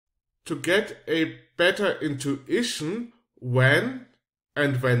to get a better intuition when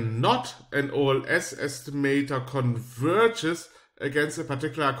and when not an OLS estimator converges against a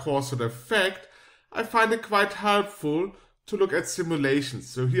particular causal effect, I find it quite helpful to look at simulations.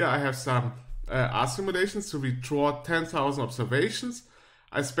 So here I have some R simulations. So we draw 10,000 observations.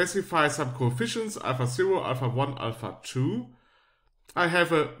 I specify some coefficients, alpha 0, alpha 1, alpha 2. I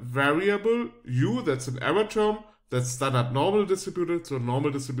have a variable u, that's an error term, that's standard normal distributed, so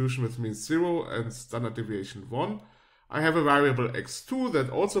normal distribution with mean 0 and standard deviation 1. I have a variable x2 that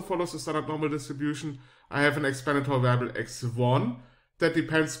also follows the standard normal distribution. I have an explanatory variable x1 that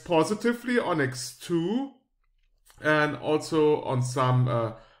depends positively on x2 and also on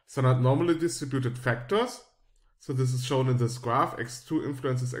some standard normally distributed factors. So this is shown in this graph. x2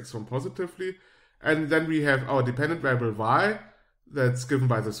 influences x1 positively. And then we have our dependent variable y that's given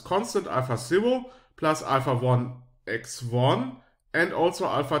by this constant alpha 0 plus alpha 1 x1 and also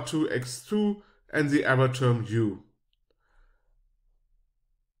alpha 2 x2 and the error term u.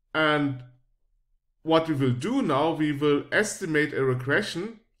 And what we will do now, we will estimate a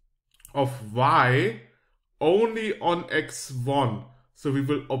regression of y only on x1. So we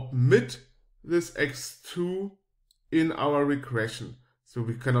will omit this x2 in our regression. So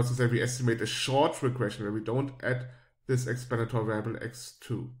we can also say we estimate a short regression where we don't add this explanatory variable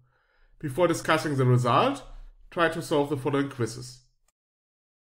x2. Before discussing the result, try to solve the following quizzes.